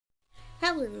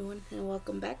Hello everyone and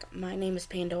welcome back. My name is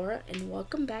Pandora and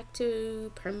welcome back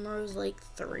to Primrose Lake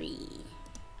 3.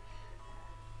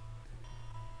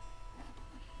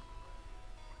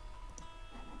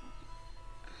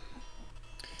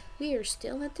 We are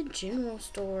still at the general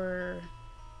store.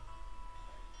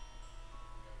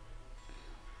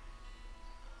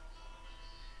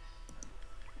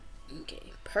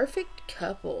 Okay, perfect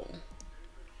couple.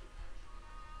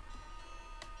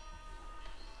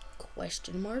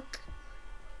 Question mark?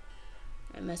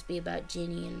 That must be about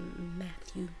Jenny and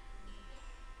Matthew.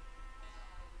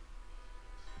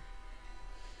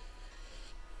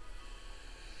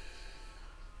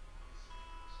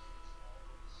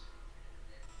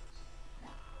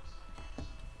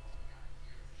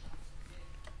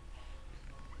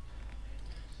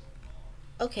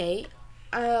 Okay,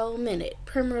 I'll admit it.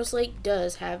 Primrose Lake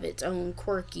does have its own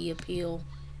quirky appeal.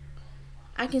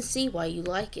 I can see why you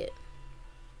like it.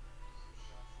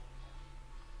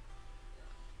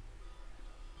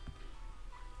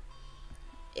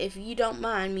 If you don't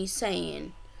mind me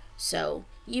saying so,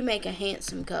 you make a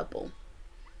handsome couple.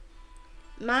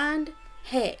 Mind?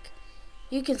 Heck,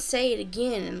 you can say it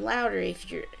again and louder if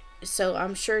you're. So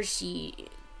I'm sure she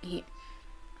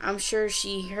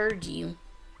heard you.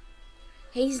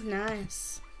 He's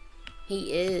nice.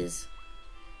 He is.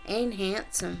 And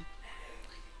handsome.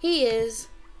 He is.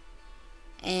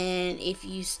 And if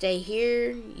you stay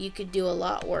here, you could do a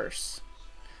lot worse.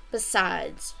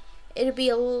 Besides, it'd be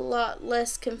a lot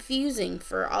less confusing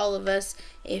for all of us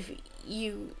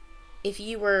you if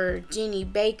you were Jenny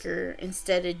Baker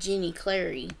instead of Jenny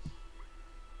Clary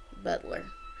Butler.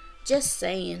 Just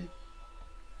saying.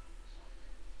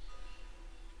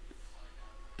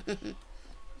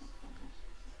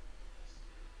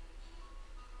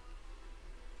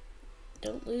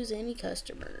 Don't lose any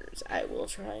customers. I will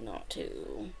try not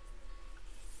to.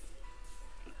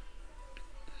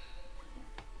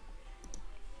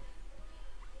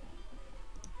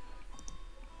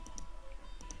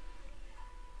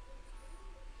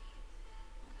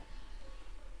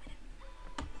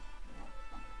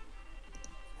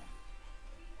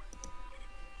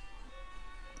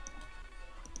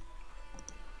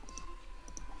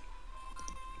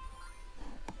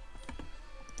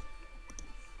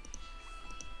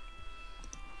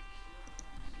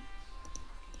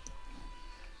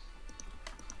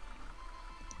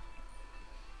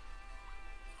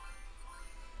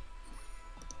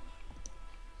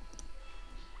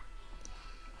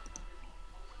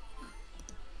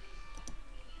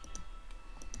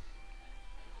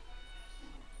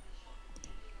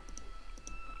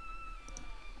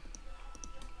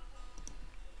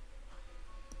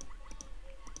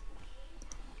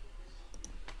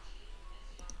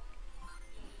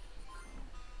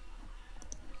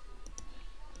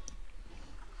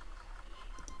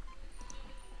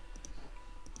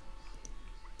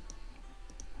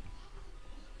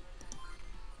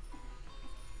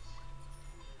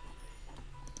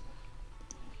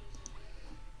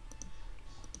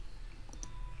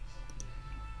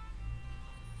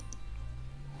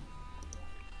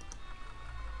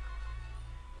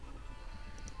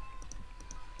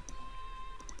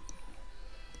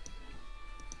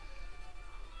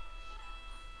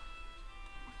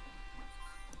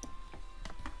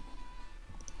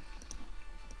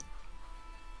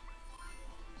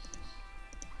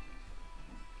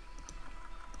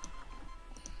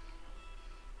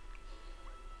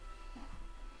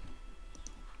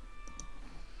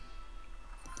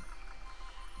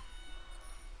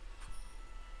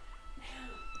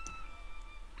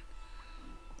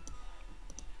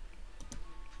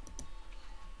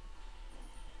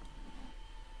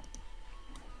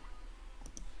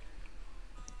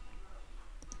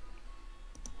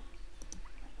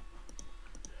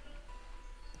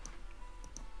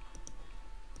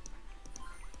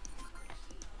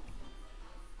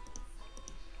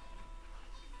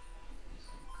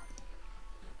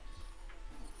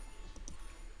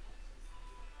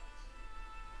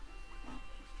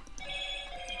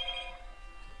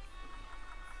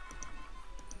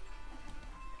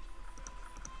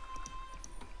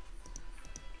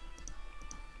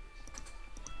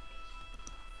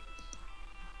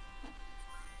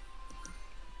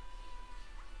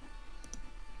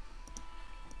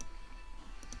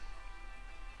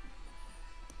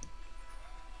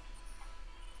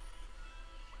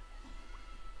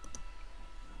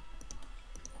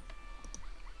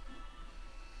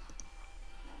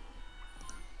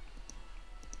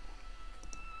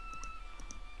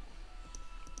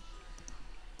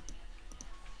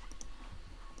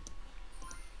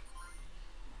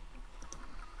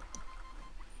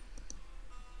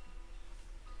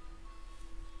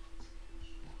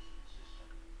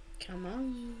 Come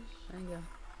on. There you go.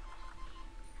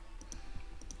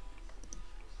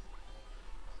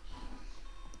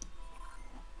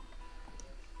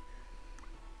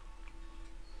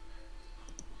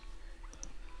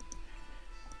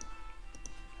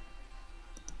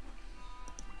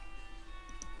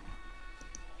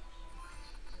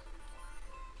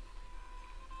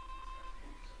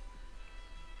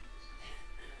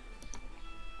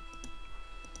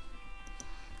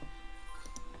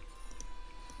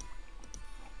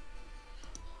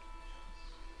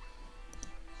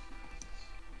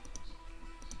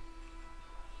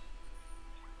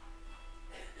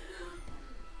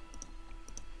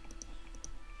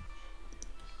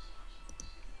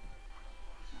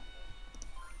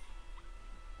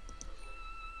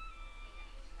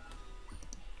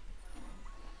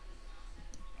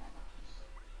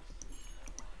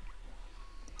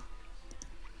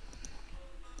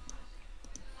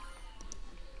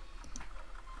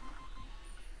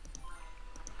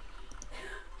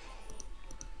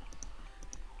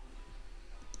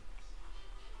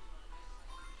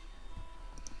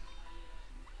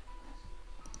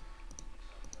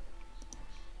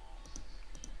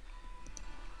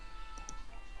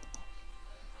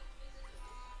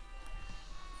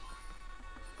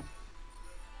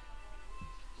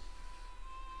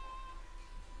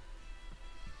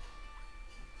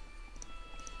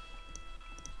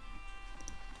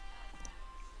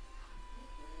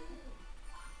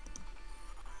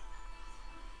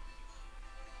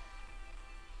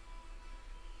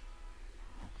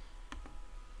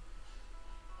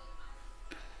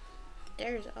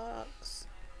 There's Ox.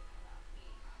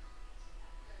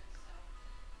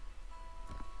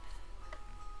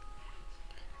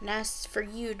 Nice for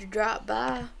you to drop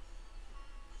by.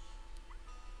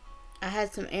 I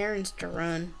had some errands to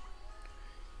run.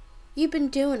 You've been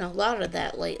doing a lot of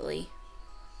that lately.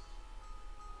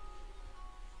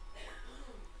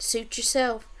 Suit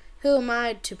yourself. Who am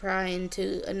I to pry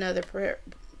into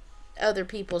other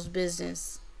people's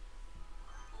business?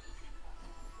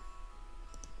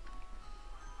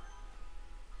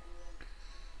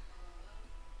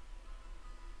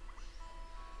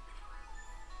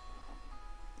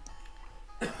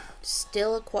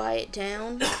 Still a quiet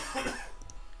town?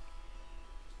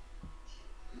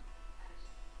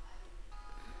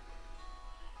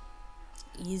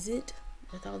 Is it?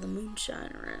 With all the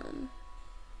moonshine around.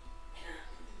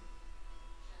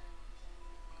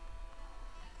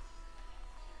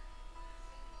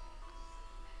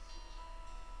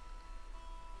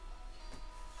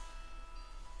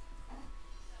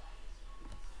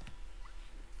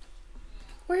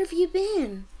 Where have you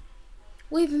been?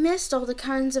 We've missed all the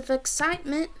kinds of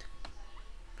excitement.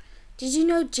 Did you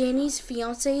know Jenny's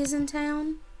fiance is in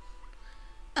town?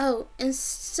 Oh, and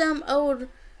some old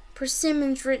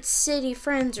Persimmons Rich City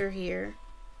friends are here.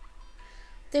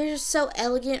 They're so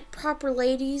elegant, proper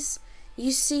ladies.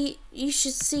 You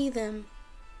should see them.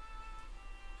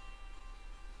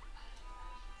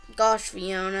 Gosh,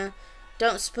 Fiona,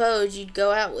 don't suppose you'd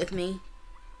go out with me.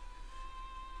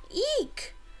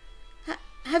 Eek!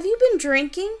 Have you been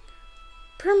drinking?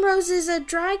 Primrose is a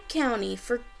dry county,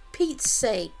 for Pete's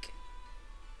sake.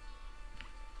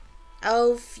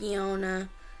 Oh, Fiona,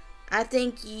 I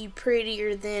think you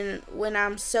prettier than when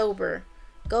I'm sober.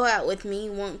 Go out with me,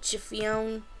 won't you,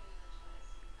 Fiona?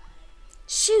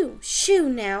 Shoo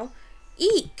now.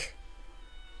 Eek!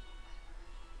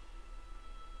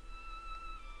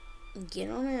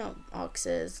 Get on out, Ox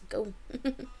says. Go.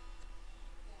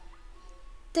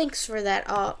 Thanks for that,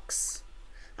 Ox.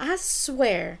 I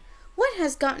swear, what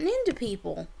has gotten into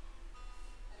people?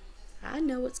 I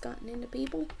know what's gotten into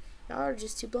people. Y'all are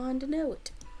just too blind to know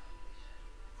it.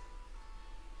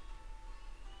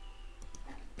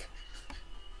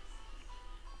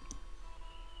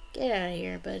 Get out of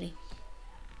here, buddy.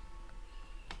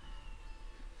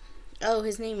 Oh,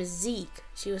 his name is Zeke.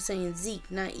 She was saying Zeke,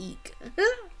 not Eek.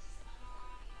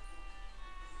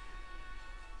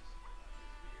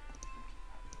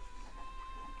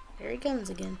 Here he comes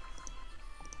again.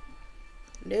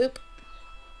 Nope.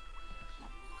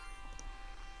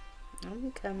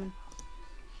 I'm coming.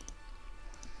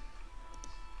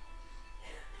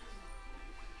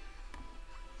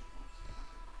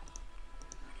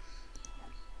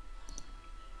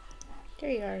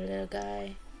 There you are, little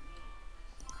guy.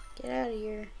 Get out of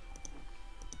here.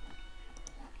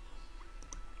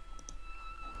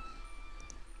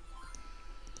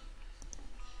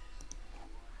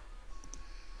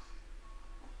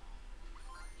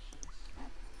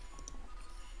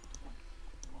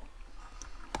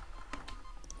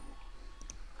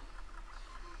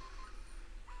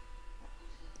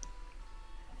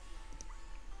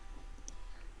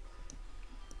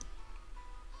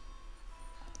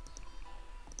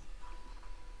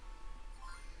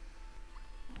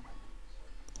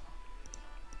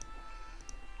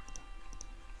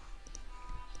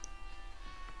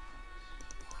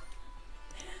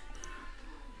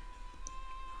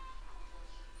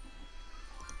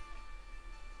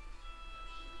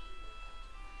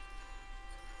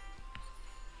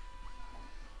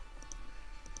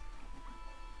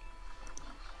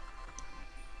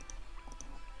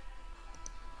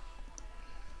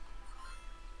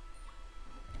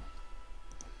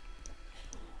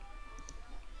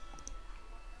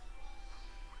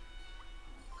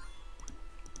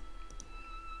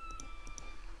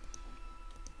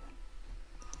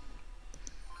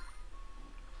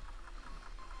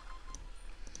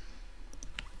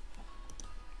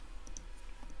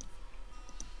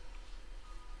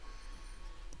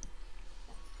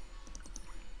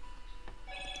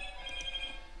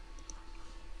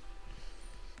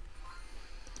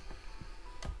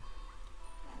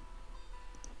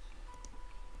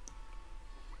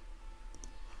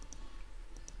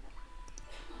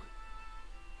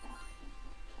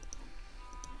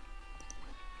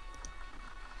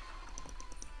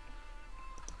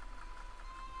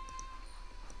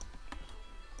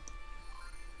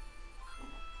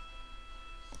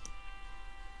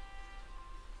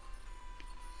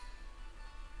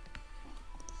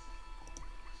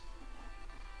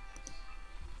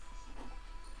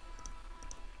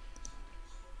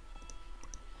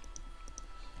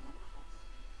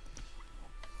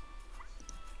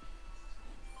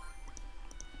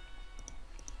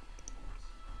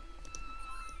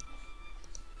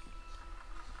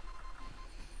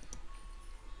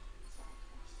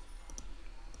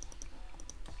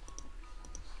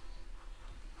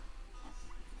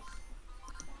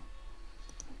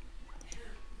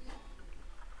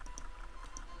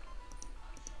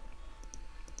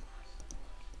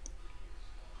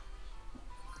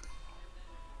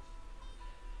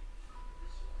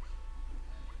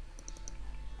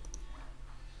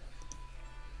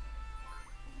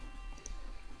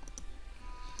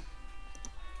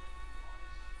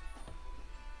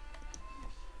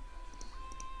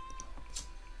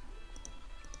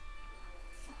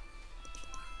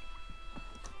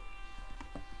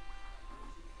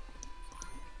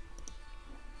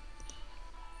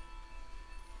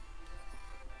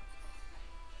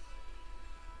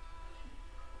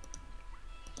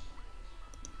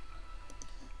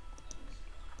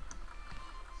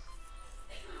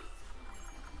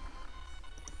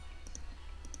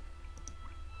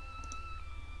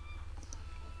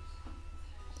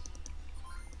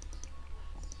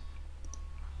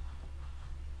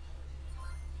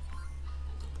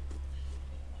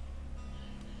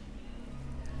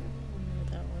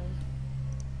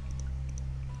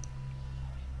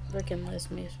 Rick and Les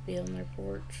must be on their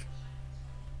porch.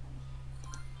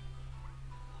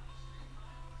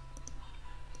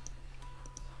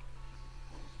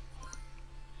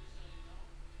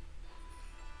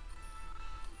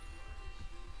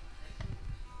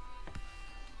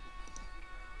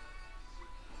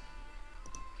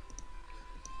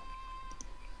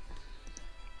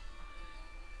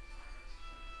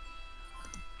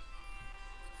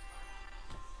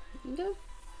 Go.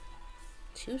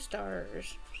 2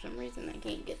 stars. For some reason I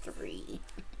can't get 3.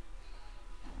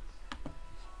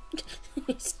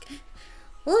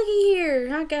 Looky here,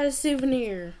 I got a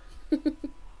souvenir.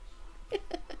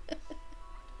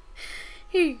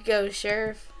 Here you go,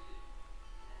 Sheriff.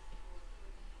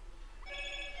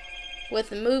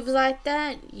 With moves like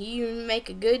that, you make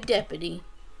a good deputy.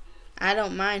 I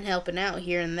don't mind helping out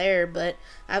here and there, but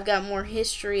I've got more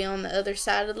history on the other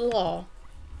side of the law.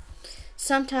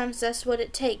 Sometimes that's what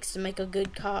it takes to make a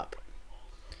good cop.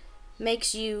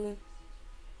 Makes you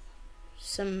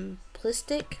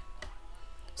simplistic.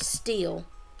 Still,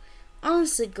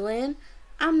 honestly, Glenn,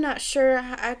 I'm not sure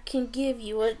I can give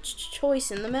you a choice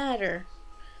in the matter.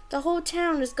 The whole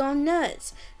town has gone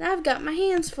nuts, and I've got my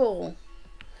hands full.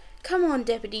 Come on,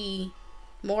 Deputy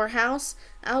Morehouse.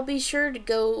 I'll be sure to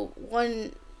go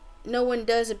when no one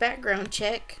does a background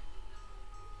check.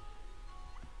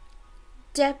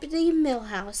 Deputy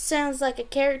Millhouse sounds like a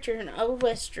character in an old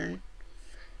western.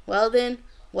 Well then,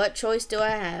 what choice do I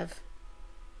have?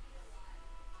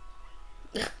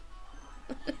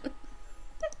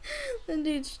 The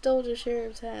dude stole the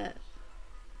sheriff's hat.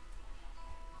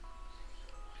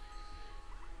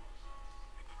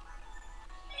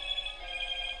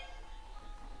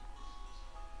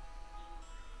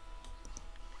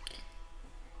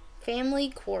 Family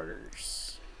quarters.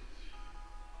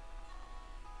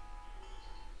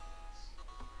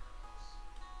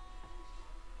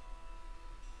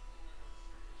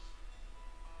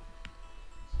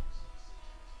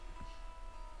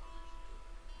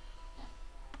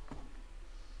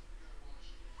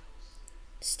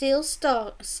 Still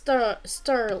startling.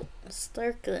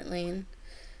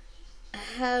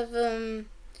 Have you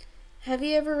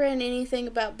ever read anything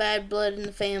about bad blood in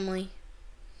the family?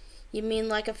 You mean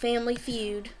like a family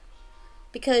feud?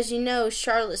 Because you know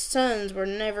Charlotte's sons were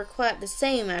never quite the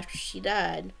same after she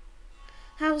died.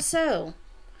 How so?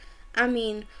 I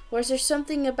mean, was there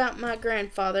something about my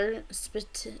grandfather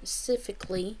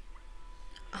specifically?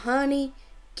 Honey,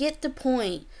 get the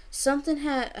point. Something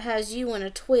has you in a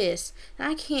twist, and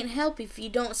I can't help if you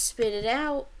don't spit it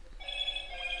out.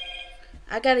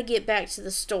 I gotta get back to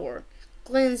the store.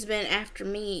 Glenn's been after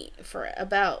me for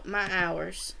about my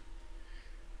hours.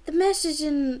 The message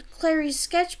in Clary's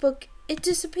sketchbook, it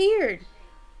disappeared.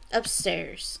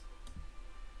 Upstairs.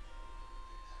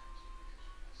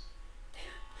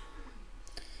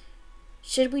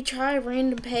 Should we try a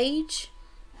random page?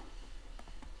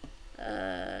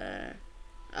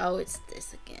 Oh, it's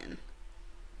this again.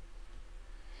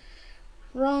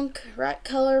 Right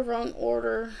color, wrong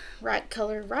order. Right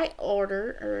color, right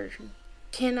order, or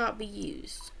cannot be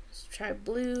used. Let's try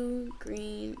blue,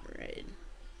 green, red,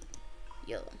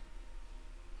 yellow.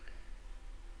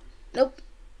 Nope.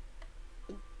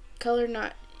 Color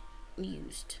not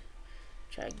used.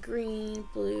 Try green,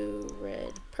 blue,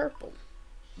 red, purple.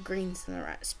 Green's in the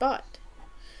right spot.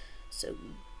 So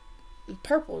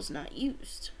purple's not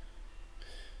used.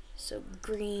 So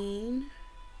green,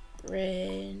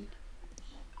 red,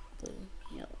 blue,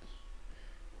 yellow.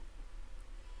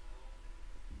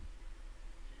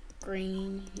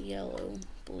 Green, yellow,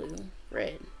 blue,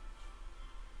 red.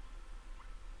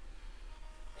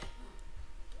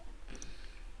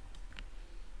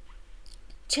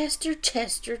 Chester.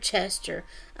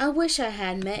 I wish I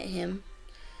had met him.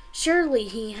 Surely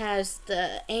he has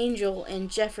the angel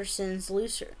and Jefferson's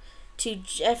Lucifer.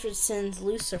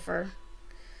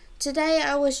 Today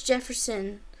I was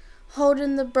Jefferson,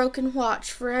 holding the broken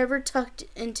watch forever tucked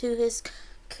into his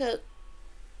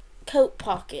coat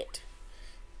pocket,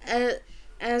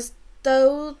 as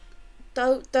though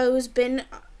those bent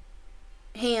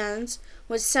hands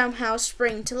would somehow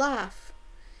spring to life.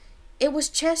 It was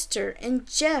Chester and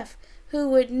Jeff who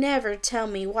would never tell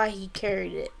me why he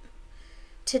carried it.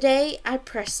 Today I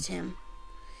pressed him.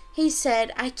 He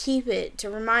said I keep it to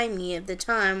remind me of the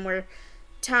time where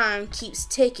time keeps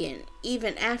ticking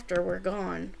even after we're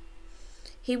gone.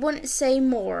 He wouldn't say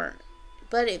more,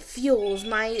 but it fuels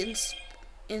my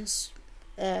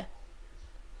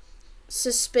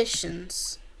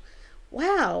suspicions.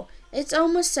 Wow, it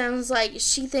almost sounds like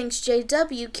she thinks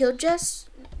J.W. killed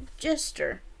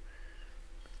Jester.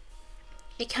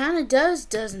 It kind of does,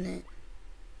 doesn't it?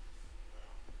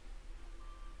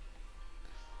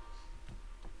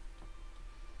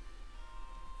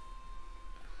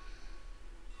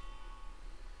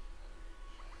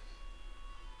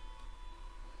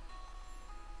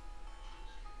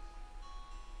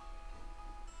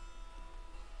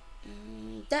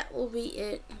 that will be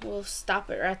it. We'll stop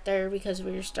it right there because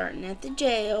we were starting at the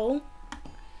jail.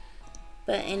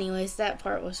 But anyways, that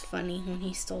part was funny when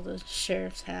he stole the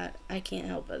sheriff's hat. I can't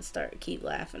help but keep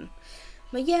laughing.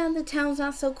 But yeah, the town's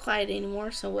not so quiet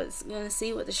anymore, so what's gonna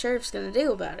see what the sheriff's gonna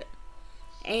do about it.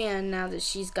 And now that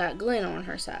she's got Glenn on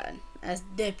her side as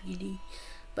deputy.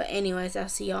 But anyways, I'll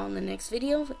see y'all in the next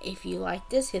video. If you like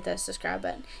this, hit that subscribe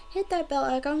button. Hit that bell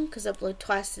icon because I upload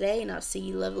twice a day, and I'll see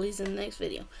you lovelies in the next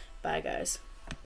video. Bye, guys.